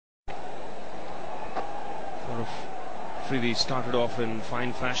Afridi started off in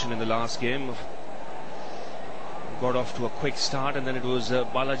fine fashion in the last game. Got off to a quick start, and then it was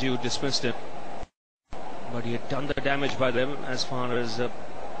Balaji who dismissed him. But he had done the damage by them as far as the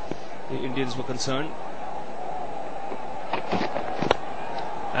Indians were concerned.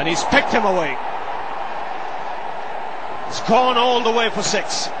 And he's picked him away. It's gone all the way for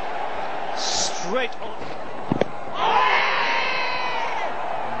 6. Straight on.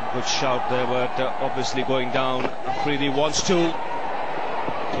 Good shout there, but obviously going down. Afridi wants to.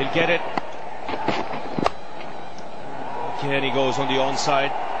 He'll get it. Again he goes on the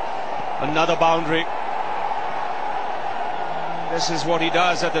onside. Another boundary. This is what he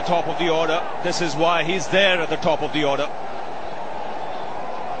does at the top of the order. This is why he's there at the top of the order.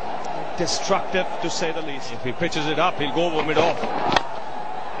 Destructive, to say the least. If he pitches it up, he'll go over mid-off.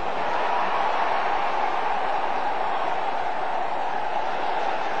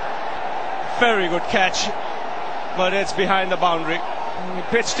 Very good catch, but it's behind the boundary. He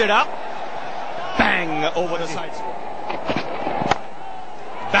pitched it up. Bang over the side.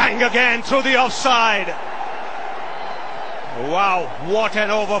 Bang again through the offside. Wow, what an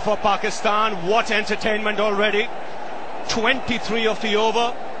over for Pakistan. What entertainment already. 23 of the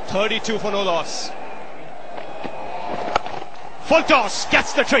over, 32 for no loss. Full toss,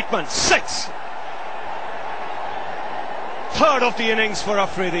 gets the treatment. 6. Third of the innings for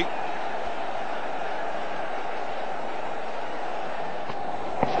Afridi.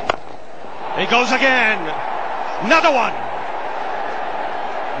 He goes again. Another one.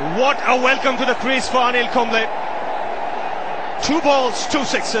 What a welcome to the crease for Anil Kumble. 2 balls, 2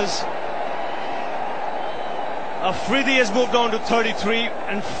 sixes. Afridi has moved on to 33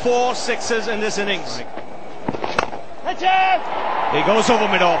 and 4 sixes in this innings. He goes over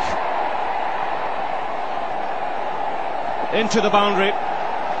mid-off. Into the boundary.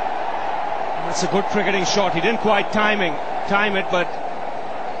 That's a good cricketing shot. He didn't quite time it, but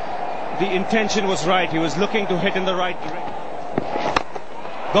the intention was right. He was looking to hit in the right direction.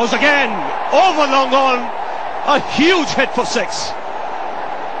 Goes again. Over long on. A huge hit for 6.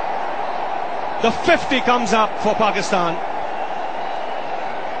 The 50 comes up for Pakistan.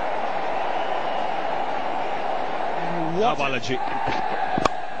 Balaji.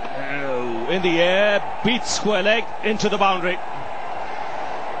 Oh, in the air, beats square leg into the boundary.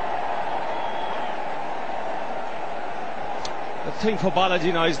 The thing for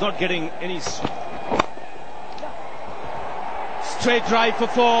Balaji now is not getting any straight drive for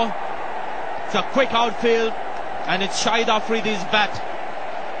 4. It's a quick outfield, and it's Shahid Afridi's bat.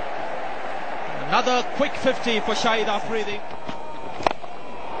 Another quick 50 for Shahid Afridi.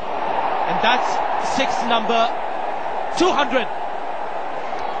 And that's 6 number 200.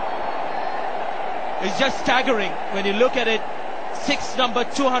 It's just staggering when you look at it. 6 number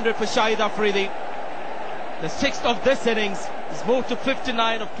 200 for Shahid Afridi. The 6th of this innings is moved to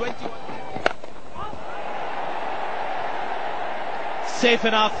 59 of 21. Safe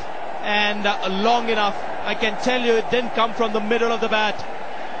enough and long enough. I can tell you it didn't come from the middle of the bat.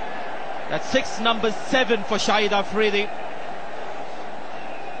 That's 6 number 7 for Shahid Afridi.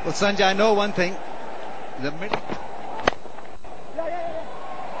 Well, Sanjay, I know one thing. The middle.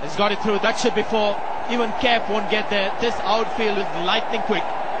 He's got it through. That should be 4. Even Cap won't get there. This outfield is lightning quick.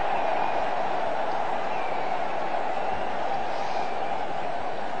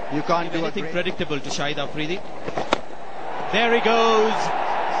 You can't do anything predictable to Shahid Afridi. There he goes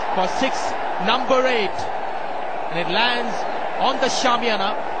for 6 number 8. And it lands on the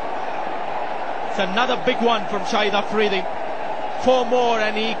Shamiana. It's another big one from Shahid Afridi. 4 more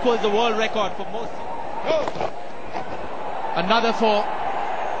and he equals the world record for most. Another 4.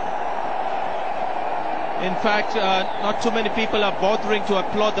 In fact, not too many people are bothering to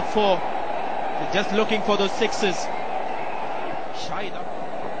applaud the 4. They're just looking for those 6s. Shahid.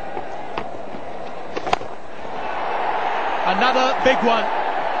 Another big one.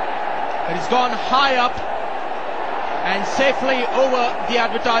 And he's gone high up and safely over the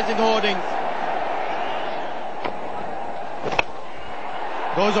advertising hoarding.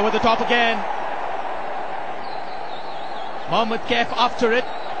 Goes over the top again. Mohammad Kaif after it,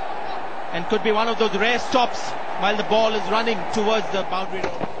 and could be one of those rare stops while the ball is running towards the boundary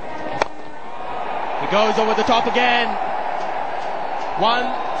road. He goes over the top again.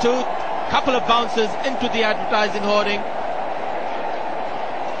 1, 2, couple of bounces into the advertising hoarding.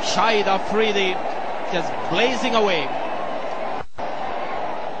 Shahid Afridi just blazing away.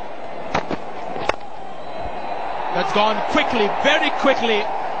 That's gone quickly, very quickly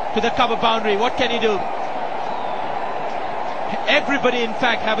to the cover boundary. What can he do? Everybody, in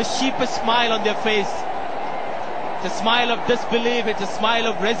fact, have a sheepish smile on their face. It's a smile of disbelief. It's a smile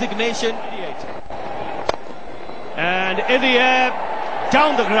of resignation. And in the air,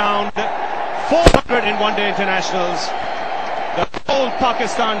 down the ground, 400 in one-day internationals. The whole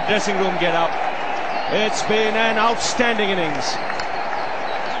Pakistan dressing room get up. It's been an outstanding innings.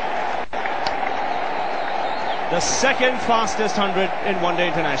 The second fastest 100 in one-day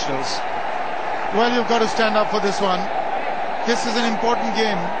internationals. Well, you've got to stand up for this one. This is an important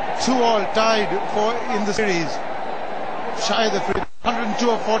game. 2-all tied for in the series. Shahid Afridi, 102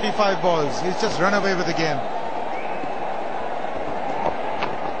 of 45 balls. He's just run away with the game.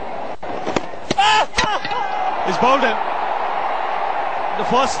 He's bowled him. The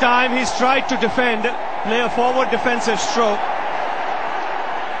first time he's tried to defend, play a forward defensive stroke,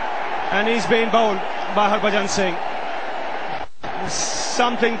 and he's been bowled by Harbhajan Singh.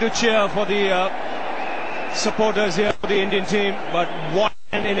 Something to cheer for the supporters here for the Indian team, but what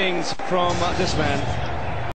an innings from this man.